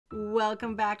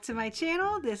Welcome back to my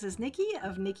channel. This is Nikki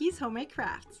of Nikki's Homemade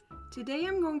Crafts. Today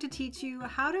I'm going to teach you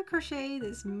how to crochet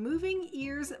this moving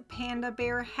ears panda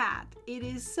bear hat. It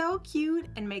is so cute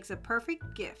and makes a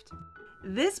perfect gift.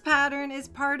 This pattern is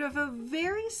part of a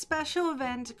very special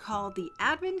event called the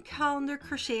Advent Calendar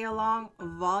Crochet Along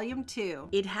Volume 2.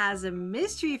 It has a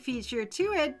mystery feature to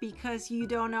it because you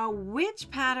don't know which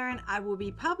pattern I will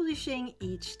be publishing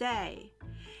each day.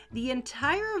 The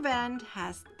entire event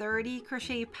has 30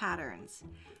 crochet patterns.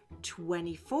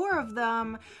 24 of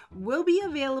them will be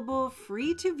available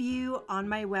free to view on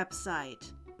my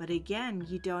website. But again,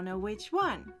 you don't know which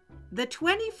one. The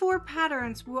 24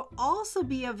 patterns will also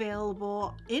be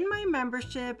available in my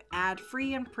membership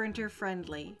ad-free and printer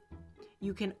friendly.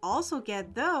 You can also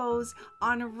get those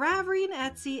on Ravelry and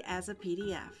Etsy as a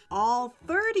PDF. All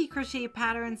 30 crochet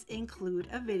patterns include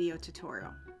a video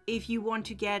tutorial. If you want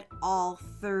to get all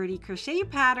 30 crochet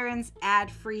patterns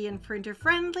ad-free and printer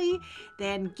friendly,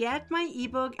 then get my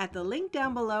ebook at the link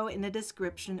down below in the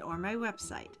description or my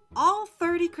website. All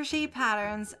 30 crochet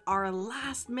patterns are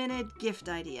last-minute gift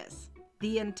ideas.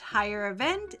 The entire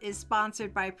event is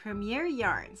sponsored by Premier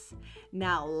Yarns.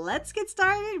 Now let's get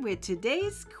started with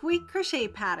today's quick crochet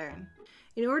pattern.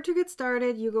 In order to get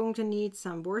started, you're going to need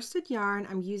some worsted yarn.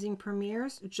 I'm using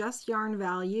Premier's Just Yarn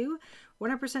Value,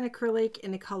 100% acrylic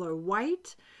in the color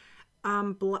white,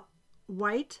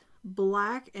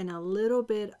 black, and a little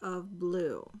bit of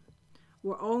blue.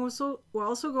 We're also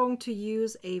going to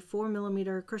use a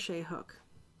 4mm crochet hook.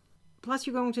 Plus,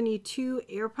 you're going to need 2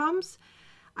 air pumps.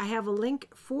 I have a link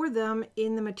for them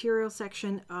in the material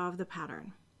section of the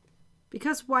pattern.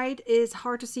 Because white is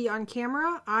hard to see on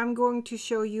camera, I'm going to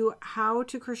show you how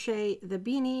to crochet the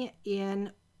beanie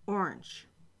in orange.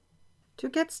 To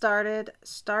get started,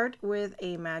 start with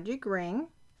a magic ring.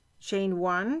 Chain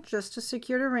 1 just to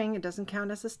secure the ring. It doesn't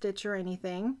count as a stitch or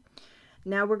anything.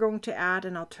 Now we're going to add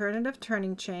an alternative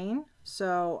turning chain.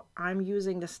 So I'm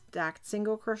using the stacked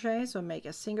single crochet, so make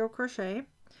a single crochet.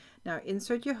 Now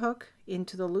insert your hook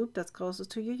into the loop that's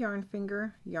closest to your yarn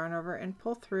finger, yarn over and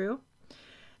pull through.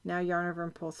 Now yarn over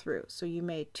and pull through. So you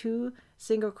made 2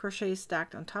 single crochets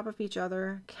stacked on top of each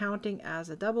other, counting as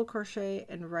a double crochet,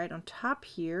 and right on top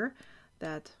here,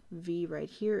 that V right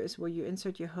here is where you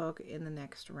insert your hook in the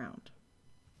next round.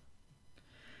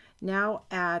 Now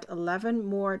add 11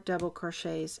 more double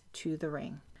crochets to the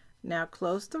ring. Now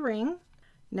close the ring.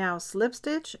 Now slip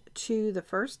stitch to the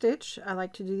first stitch. I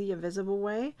like to do the invisible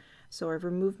way. So I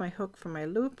remove my hook from my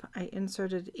loop. I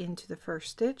insert it into the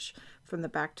first stitch from the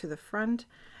back to the front.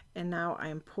 And now I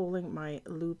am pulling my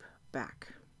loop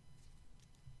back.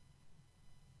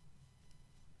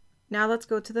 Now let's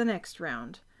go to the next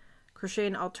round. Crochet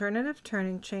an alternative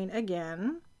turning chain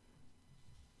again.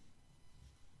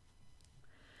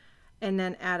 And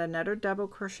then add another double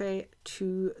crochet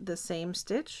to the same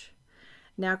stitch.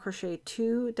 Now crochet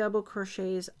 2 double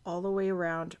crochets all the way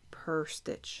around per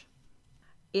stitch.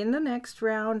 In the next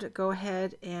round, go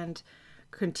ahead and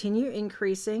continue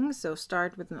increasing. So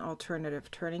start with an alternative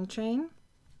turning chain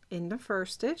in the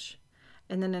first stitch,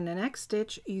 and then in the next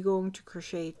stitch you're going to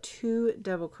crochet 2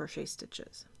 double crochet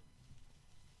stitches.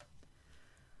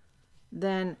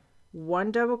 Then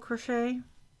 1 double crochet,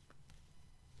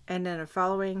 and then a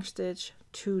following stitch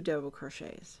 2 double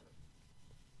crochets.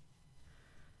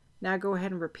 Now go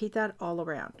ahead and repeat that all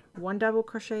around. 1 double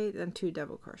crochet, then 2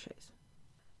 double crochets.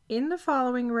 In the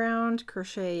following round,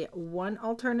 crochet 1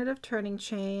 alternative turning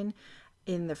chain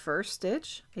in the first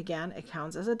stitch. Again, it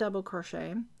counts as a double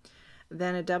crochet.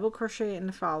 Then a double crochet in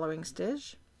the following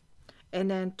stitch, and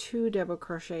then 2 double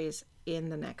crochets in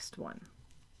the next one.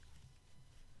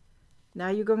 Now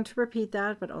you're going to repeat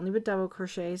that, but only with double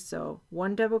crochets. So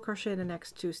 1 double crochet in the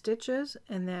next 2 stitches,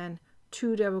 and then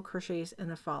 2 double crochets in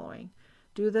the following.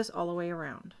 Do this all the way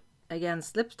around. Again,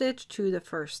 slip stitch to the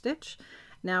first stitch.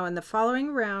 Now in the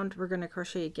following round, we're going to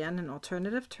crochet again an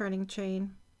alternative turning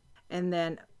chain, and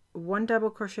then 1 double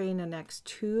crochet in the next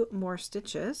 2 more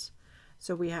stitches.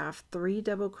 So we have 3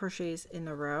 double crochets in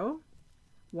a row,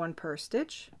 1 per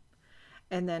stitch,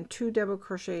 and then 2 double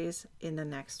crochets in the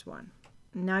next one.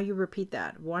 Now you repeat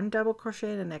that. 1 double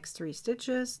crochet in the next 3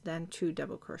 stitches, then 2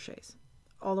 double crochets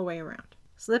all the way around.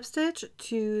 Slip stitch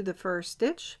to the first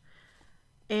stitch,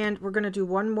 and we're going to do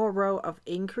 1 more row of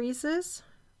increases.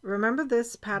 Remember,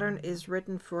 this pattern is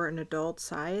written for an adult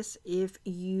size. If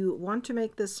you want to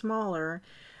make this smaller,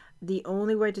 the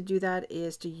only way to do that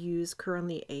is to use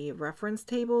currently a reference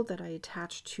table that I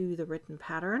attached to the written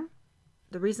pattern.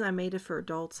 The reason I made it for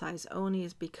adult size only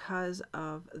is because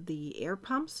of the air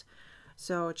pumps.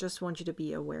 So just want you to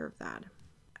be aware of that.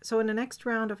 So in the next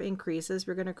round of increases,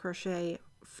 we're going to crochet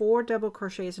 4 double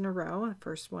crochets in a row. The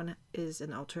first one is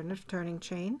an alternative turning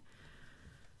chain,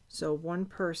 so 1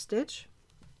 per stitch,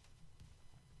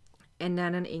 and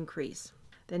then an increase.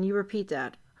 Then you repeat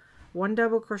that, 1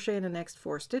 double crochet in the next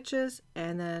 4 stitches,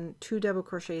 and then 2 double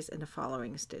crochets in the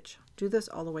following stitch. Do this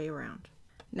all the way around.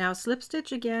 Now slip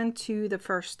stitch again to the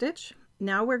first stitch.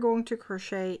 Now we're going to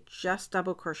crochet just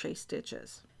double crochet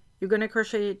stitches. You're going to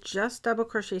crochet just double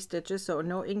crochet stitches, so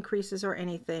no increases or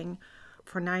anything,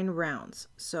 for 9 rounds.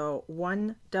 So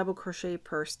 1 double crochet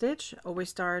per stitch. Always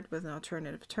start with an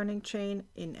alternative turning chain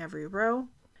in every row.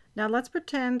 Now let's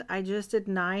pretend I just did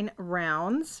 9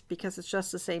 rounds because it's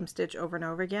just the same stitch over and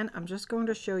over again. I'm just going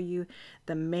to show you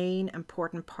the main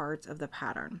important parts of the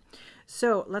pattern.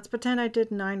 So let's pretend I did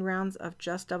 9 rounds of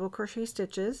just double crochet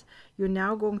stitches. You're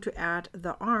now going to add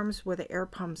the arms where the air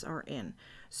pumps are in.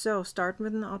 So start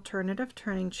with an alternative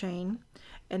turning chain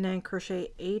and then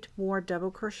crochet 8 more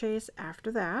double crochets after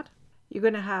that. You're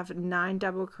going to have 9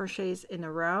 double crochets in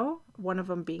a row, one of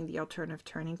them being the alternative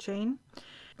turning chain.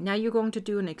 Now you're going to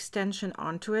do an extension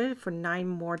onto it for 9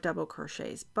 more double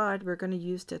crochets, but we're going to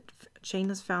use the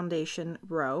chainless foundation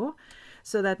row.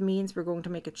 So that means we're going to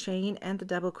make a chain and the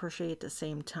double crochet at the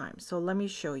same time. So let me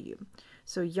show you.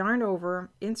 So yarn over,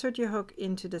 insert your hook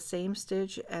into the same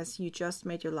stitch as you just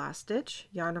made your last stitch,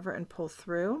 yarn over and pull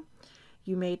through.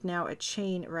 You made now a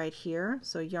chain right here,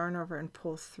 so yarn over and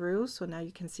pull through, so now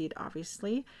you can see it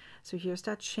obviously. So here's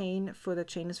that chain for the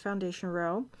chainless foundation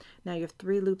row. Now you have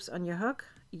 3 loops on your hook,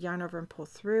 yarn over and pull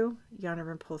through, yarn over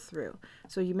and pull through.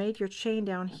 So you made your chain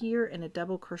down here and a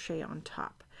double crochet on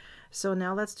top. So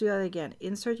now let's do that again.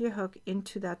 Insert your hook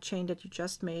into that chain that you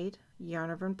just made,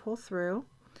 yarn over and pull through.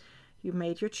 You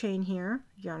made your chain here,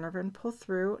 yarn over and pull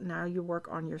through. Now you work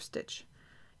on your stitch.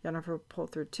 Yarn over, pull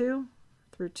through 2,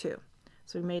 through 2.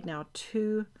 So we made now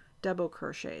 2 double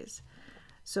crochets.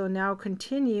 So now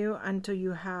continue until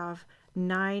you have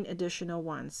 9 additional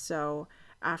ones. So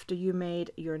after you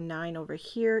made your 9 over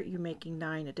here, you're making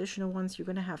 9 additional ones. You're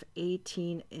going to have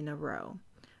 18 in a row.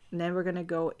 And then we're going to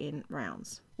go in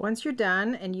rounds. Once you're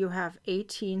done and you have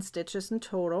 18 stitches in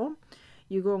total,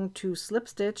 you're going to slip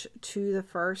stitch to the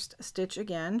first stitch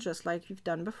again, just like you've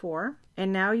done before.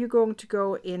 And now you're going to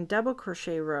go in double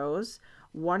crochet rows,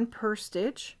 1 per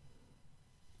stitch.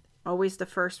 Always the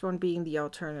first one being the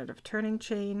alternative turning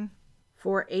chain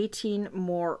for 18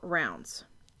 more rounds.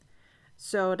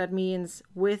 So that means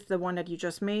with the one that you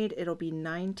just made, it'll be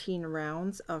 19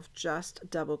 rounds of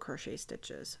just double crochet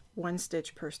stitches, 1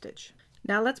 stitch per stitch.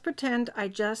 Now let's pretend I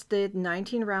just did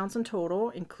 19 rounds in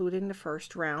total, including the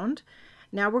first round.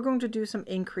 Now we're going to do some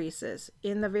increases.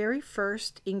 In the very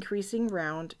first increasing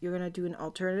round, you're going to do an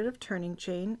alternative turning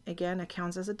chain. Again, it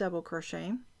counts as a double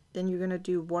crochet. Then you're going to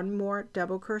do 1 more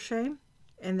double crochet,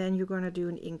 and then you're going to do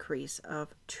an increase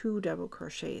of 2 double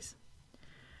crochets.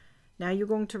 Now you're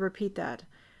going to repeat that.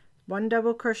 1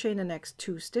 double crochet in the next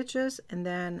 2 stitches, and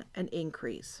then an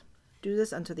increase. Do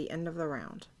this until the end of the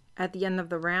round. At the end of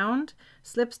the round,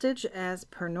 slip stitch as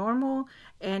per normal,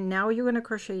 and now you're going to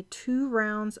crochet 2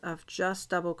 rounds of just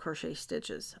double crochet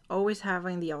stitches, always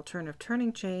having the alternative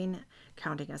turning chain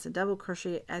counting as a double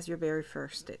crochet as your very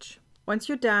first stitch. Once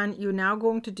you're done, you're now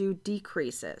going to do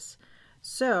decreases.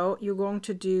 So you're going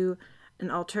to do an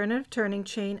alternative turning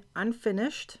chain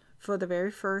unfinished for the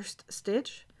very first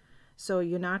stitch. So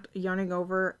you're not yarning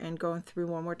over and going through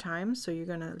one more time. So you're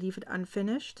going to leave it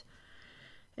unfinished.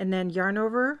 And then yarn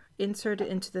over, insert it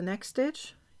into the next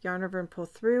stitch, yarn over and pull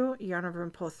through, yarn over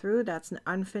and pull through. That's an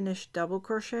unfinished double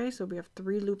crochet. So we have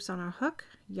 3 loops on our hook,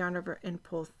 yarn over and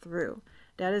pull through.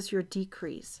 That is your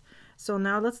decrease. So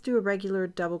now let's do a regular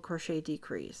double crochet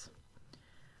decrease.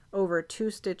 Over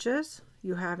 2 stitches,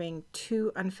 you're having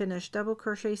 2 unfinished double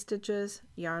crochet stitches,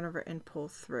 yarn over and pull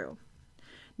through.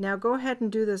 Now go ahead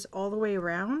and do this all the way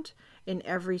around in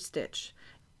every stitch.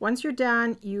 Once you're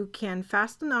done, you can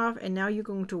fasten off, and now you're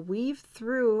going to weave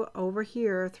through over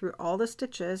here through all the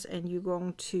stitches, and you're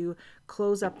going to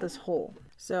close up this hole.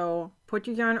 So put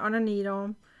your yarn on a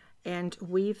needle and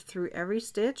weave through every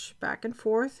stitch back and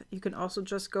forth. You can also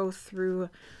just go through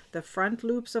the front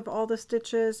loops of all the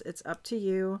stitches. It's up to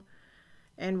you.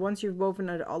 And once you've woven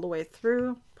it all the way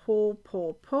through, pull,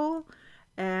 pull, pull,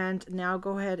 and now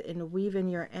go ahead and weave in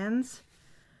your ends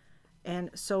and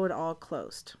sew it all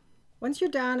closed. Once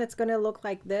you're done, it's going to look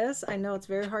like this. I know it's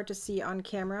very hard to see on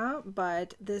camera,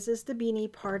 but this is the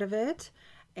beanie part of it,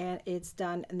 and it's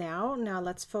done now. Now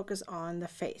let's focus on the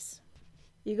face.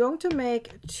 You're going to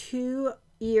make 2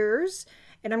 ears,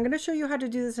 and I'm going to show you how to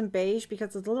do this in beige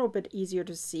because it's a little bit easier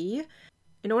to see.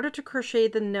 In order to crochet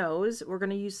the nose, we're going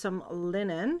to use some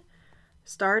linen.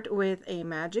 Start with a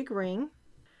magic ring,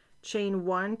 chain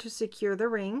 1 to secure the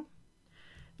ring,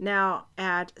 Now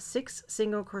add 6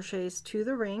 single crochets to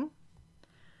the ring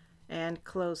and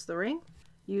close the ring.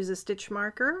 Use a stitch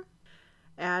marker.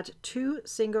 Add 2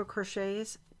 single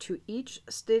crochets to each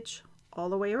stitch all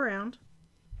the way around.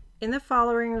 In the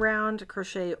following round,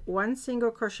 crochet 1 single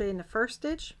crochet in the first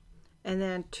stitch and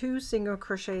then 2 single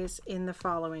crochets in the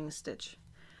following stitch.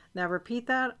 Now repeat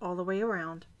that all the way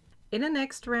around. In the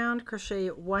next round, crochet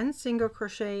 1 single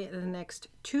crochet in the next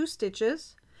 2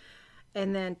 stitches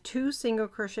and then 2 single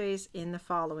crochets in the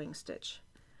following stitch.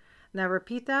 Now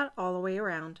repeat that all the way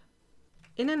around.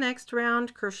 In the next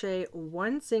round, crochet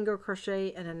 1 single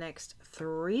crochet in the next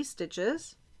 3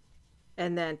 stitches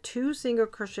and then 2 single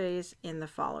crochets in the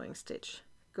following stitch.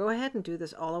 Go ahead and do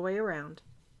this all the way around.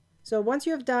 So once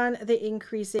you have done the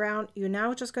increasing round, you're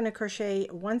now just going to crochet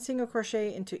 1 single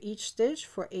crochet into each stitch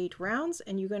for 8 rounds,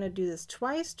 and you're going to do this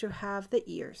twice to have the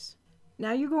ears.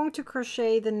 Now you're going to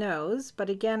crochet the nose, but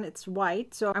again it's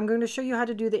white, so I'm going to show you how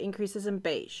to do the increases in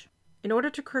beige. In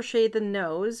order to crochet the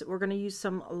nose, we're going to use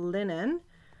some linen.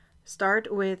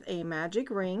 Start with a magic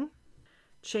ring,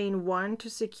 chain 1 to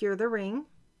secure the ring.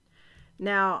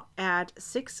 Now add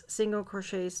 6 single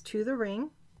crochets to the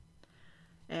ring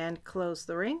and close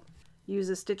the ring. Use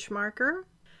a stitch marker.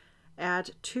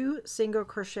 Add 2 single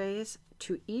crochets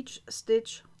to each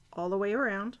stitch all the way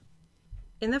around.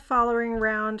 In the following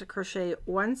round, crochet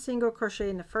 1 single crochet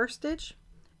in the first stitch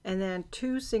and then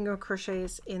 2 single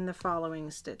crochets in the following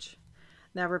stitch.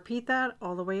 Now repeat that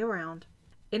all the way around.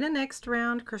 In the next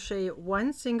round, crochet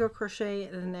 1 single crochet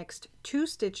in the next 2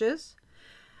 stitches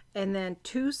and then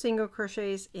 2 single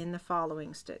crochets in the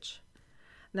following stitch.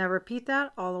 Now repeat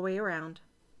that all the way around.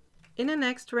 In the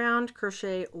next round,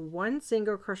 crochet 1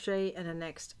 single crochet in the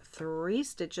next 3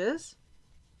 stitches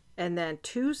and then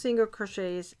 2 single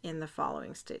crochets in the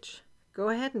following stitch. Go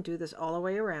ahead and do this all the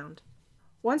way around.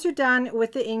 Once you're done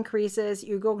with the increases,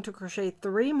 you're going to crochet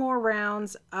 3 more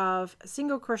rounds of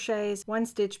single crochets, 1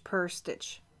 stitch per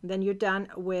stitch. Then you're done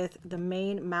with the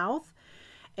main mouth.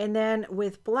 And then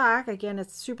with black, again,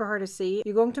 it's super hard to see,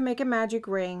 you're going to make a magic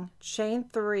ring, chain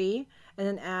 3, and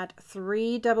then add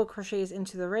 3 double crochets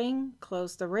into the ring,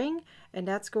 close the ring, and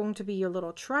that's going to be your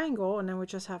little triangle, and then we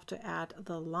just have to add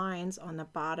the lines on the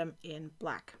bottom in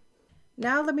black.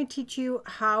 Now let me teach you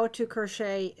how to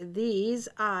crochet these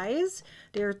eyes.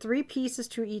 There are 3 pieces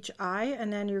to each eye,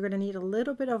 and then you're going to need a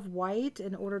little bit of white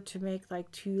in order to make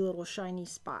like 2 little shiny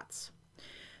spots.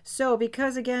 So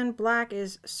because again black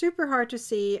is super hard to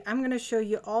see, I'm going to show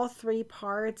you all 3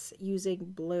 parts using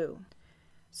blue.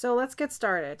 So let's get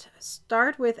started.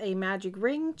 Start with a magic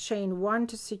ring, chain 1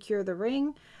 to secure the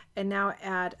ring, and now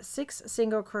add 6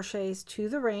 single crochets to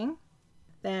the ring,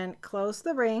 then close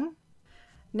the ring.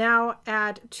 Now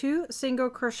add 2 single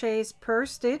crochets per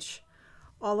stitch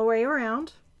all the way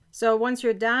around. So once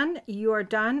you're done, you are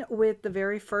done with the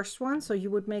very first one, so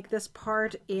you would make this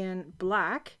part in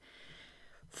black.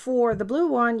 For the blue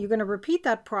one, you're going to repeat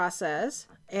that process,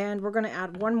 and we're going to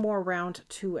add 1 more round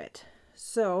to it.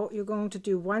 So you're going to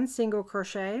do 1 single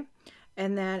crochet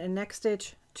and then in next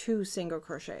stitch 2 single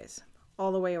crochets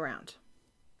all the way around.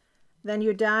 Then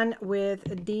you're done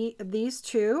with these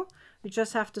 2. You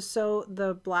just have to sew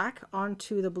the black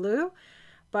onto the blue,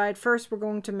 but first we're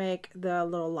going to make the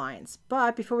little lines.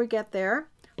 But before we get there,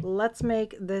 let's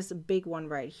make this big one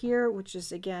right here, which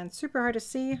is again super hard to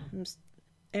see.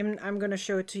 And I'm going to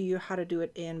show it to you how to do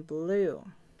it in blue.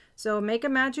 So make a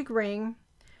magic ring,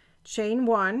 chain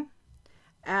 1,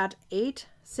 add 8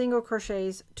 single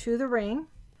crochets to the ring,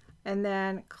 and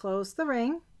then close the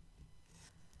ring,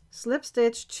 slip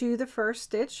stitch to the first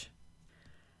stitch.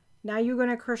 Now you're going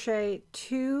to crochet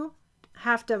 2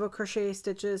 half double crochet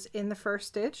stitches in the first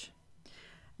stitch.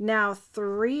 Now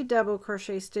 3 double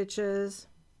crochet stitches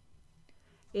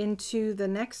into the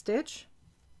next stitch.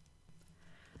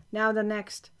 Now the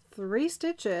next 3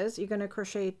 stitches, you're going to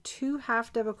crochet 2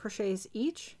 half double crochets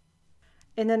each.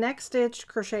 In the next stitch,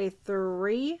 crochet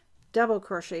 3 double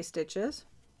crochet stitches.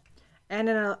 And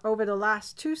then over the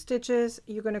last 2 stitches,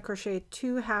 you're going to crochet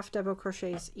 2 half double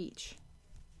crochets each.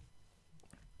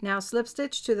 Now slip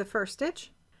stitch to the first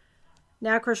stitch.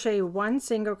 Now crochet 1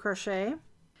 single crochet.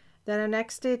 Then the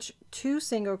next stitch, 2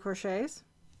 single crochets.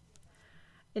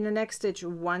 In the next stitch,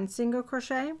 1 single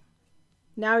crochet.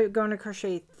 Now you're going to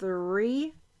crochet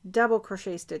 3 double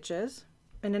crochet stitches.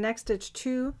 In the next stitch,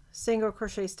 2 single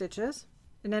crochet stitches.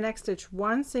 In the next stitch,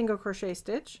 1 single crochet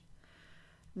stitch.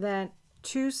 Then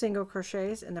 2 single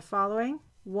crochets in the following,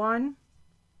 1,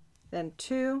 then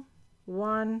 2,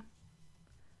 1,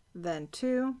 then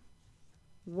 2,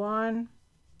 1,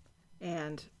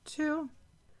 and 2.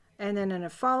 And then in the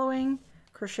following,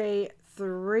 crochet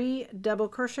 3 double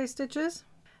crochet stitches.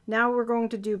 Now we're going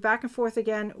to do back and forth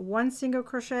again, 1 single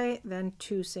crochet, then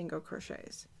 2 single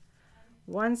crochets.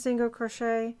 1 single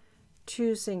crochet,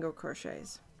 2 single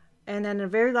crochets. And then the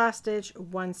very last stitch,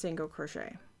 1 single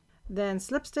crochet. Then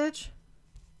slip stitch,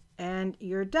 and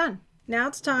you're done. Now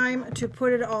it's time to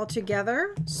put it all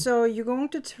together. So you're going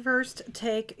to first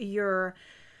take your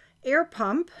air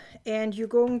pump and you're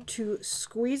going to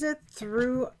squeeze it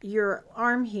through your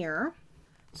arm here.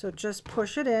 So just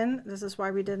push it in. This is why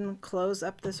we didn't close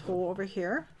up this hole over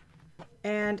here.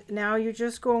 And now you're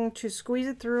just going to squeeze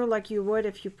it through like you would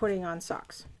if you're putting on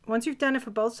socks. Once you've done it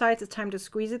for both sides, it's time to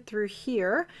squeeze it through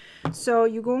here. So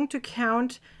you're going to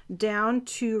count down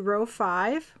to row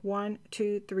 5. 1,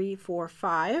 2, 3, 4,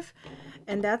 5.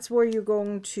 And that's where you're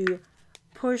going to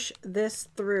push this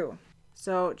through.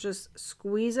 So just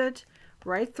squeeze it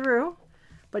right through.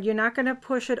 But you're not going to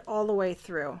push it all the way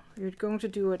through. You're going to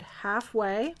do it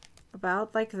halfway,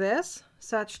 about like this,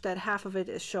 such that half of it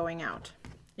is showing out.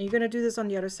 And you're going to do this on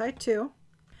the other side too.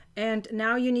 And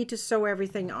now you need to sew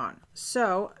everything on.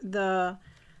 So the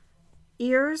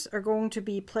ears are going to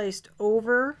be placed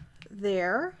over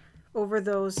there, over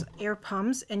those air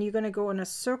pumps, and you're going to go in a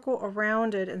circle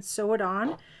around it and sew it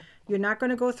on. You're not going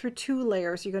to go through 2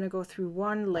 layers. You're going to go through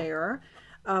 1 layer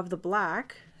of the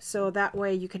black. So that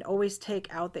way you can always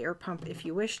take out the air pump if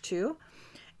you wish to.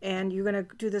 And you're going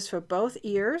to do this for both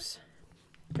ears.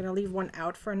 I'm going to leave one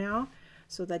out for now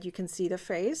so that you can see the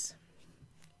face.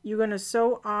 You're going to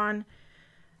sew on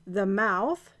the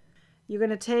mouth. You're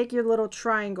going to take your little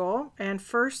triangle and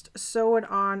first sew it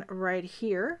on right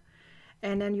here.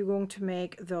 And then you're going to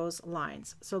make those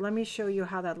lines. So let me show you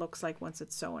how that looks like once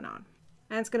it's sewn on.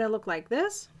 And it's going to look like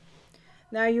this.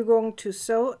 Now you're going to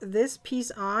sew this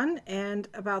piece on, and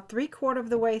about 3/4 of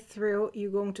the way through you're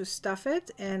going to stuff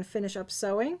it and finish up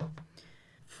sewing.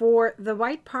 For the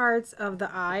white parts of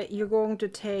the eye, you're going to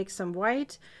take some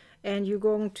white and you're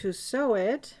going to sew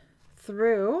it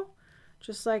through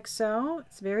just like so.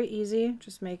 It's very easy.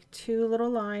 Just make 2 little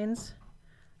lines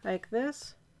like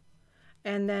this,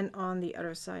 and then on the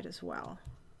other side as well,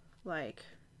 like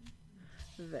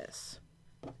this.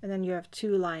 And then you have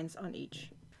 2 lines on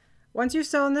each. Once you've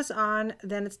sewn this on,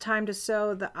 then it's time to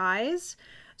sew the eyes.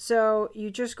 So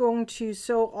you're just going to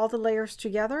sew all the layers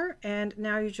together, and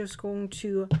now you're just going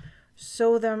to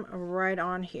sew them right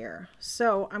on here.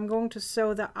 So I'm going to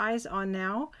sew the eyes on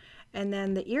now, and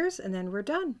then the ears, and then we're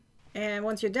done. And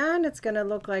once you're done, it's going to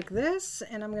look like this,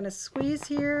 and I'm going to squeeze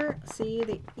here. See,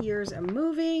 the ears are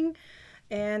moving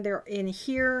and they're in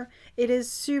here. It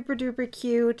is super duper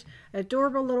cute,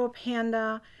 adorable little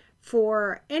panda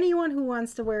for anyone who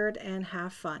wants to wear it and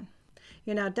have fun.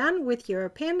 You're now done with your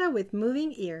panda with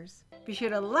moving ears. Be sure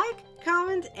to like,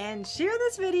 comment, and share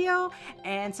this video,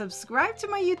 and subscribe to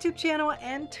my YouTube channel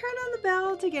and turn on the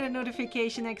bell to get a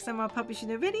notification next time I publish a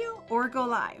new video or go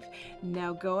live.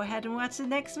 Now go ahead and watch the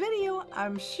next video.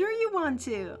 I'm sure you want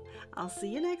to. I'll see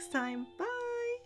you next time. Bye.